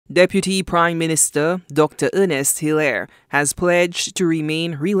Deputy Prime Minister Dr. Ernest Hilaire has pledged to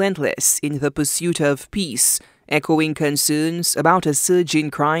remain relentless in the pursuit of peace, echoing concerns about a surge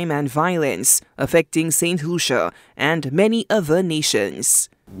in crime and violence affecting St. Lucia and many other nations.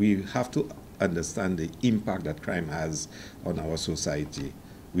 We have to understand the impact that crime has on our society.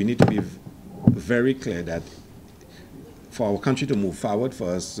 We need to be very clear that for our country to move forward,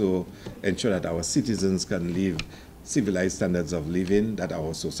 for us to ensure that our citizens can live civilized standards of living, that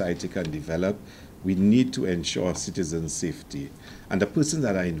our society can develop, we need to ensure citizen safety. And the persons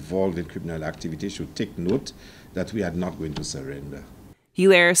that are involved in criminal activity should take note that we are not going to surrender.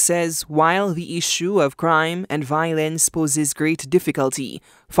 Hilaire says while the issue of crime and violence poses great difficulty,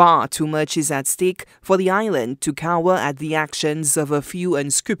 far too much is at stake for the island to cower at the actions of a few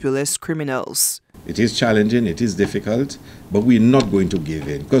unscrupulous criminals. It is challenging, it is difficult, but we're not going to give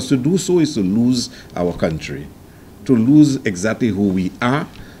in, because to do so is to lose our country, to lose exactly who we are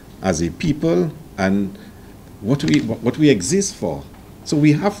as a people and what we exist for. So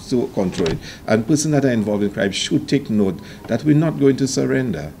we have to control it. And persons that are involved in crime should take note that we're not going to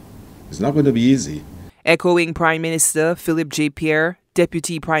surrender. It's not going to be easy. Echoing Prime Minister Philip J. Pierre,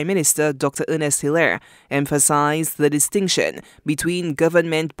 Deputy Prime Minister Dr. Ernest Hilaire emphasized the distinction between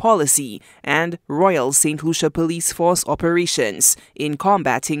government policy and Royal St. Lucia Police Force operations in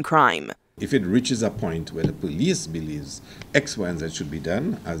combating crime. If it reaches a point where the police believes X, Y, and Z should be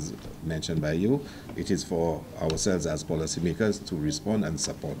done, as mentioned by you, it is for ourselves as policymakers to respond and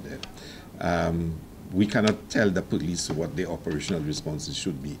support them. We cannot tell the police what their operational responses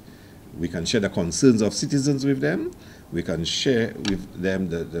should be. We can share the concerns of citizens with them. We can share with them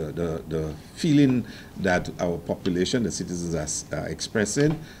the feeling that our population, the citizens, are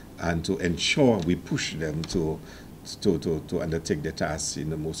expressing, and to ensure we push them to undertake the tasks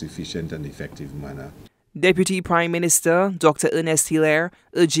in the most efficient and effective manner. Deputy Prime Minister Dr. Ernest Hilaire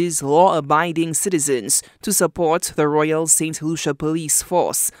urges law-abiding citizens to support the Royal St. Lucia Police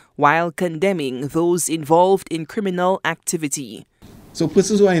Force while condemning those involved in criminal activity. So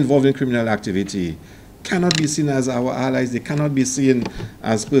persons who are involved in criminal activity cannot be seen as our allies. They cannot be seen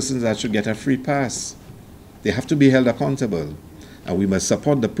as persons that should get a free pass. They have to be held accountable. And we must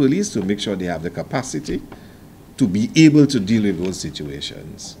support the police to make sure they have the capacity to be able to deal with those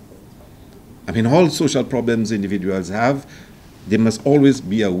situations. I mean, all social problems individuals have, there must always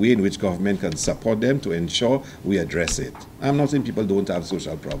be a way in which government can support them to ensure we address it. I'm not saying people don't have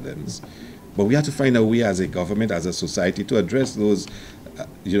social problems, but we have to find a way as a government, as a society, to address those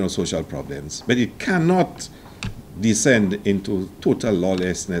social problems. But it cannot descend into total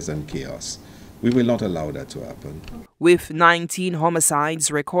lawlessness and chaos. We will not allow that to happen. With 19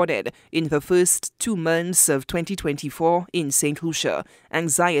 homicides recorded in the first 2 months of 2024 in St. Lucia,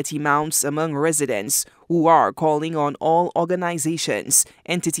 anxiety mounts among residents who are calling on all organizations,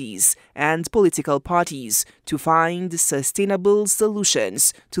 entities, and political parties to find sustainable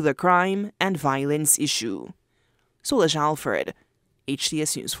solutions to the crime and violence issue. Solange Alfred,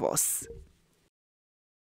 HTS News Force.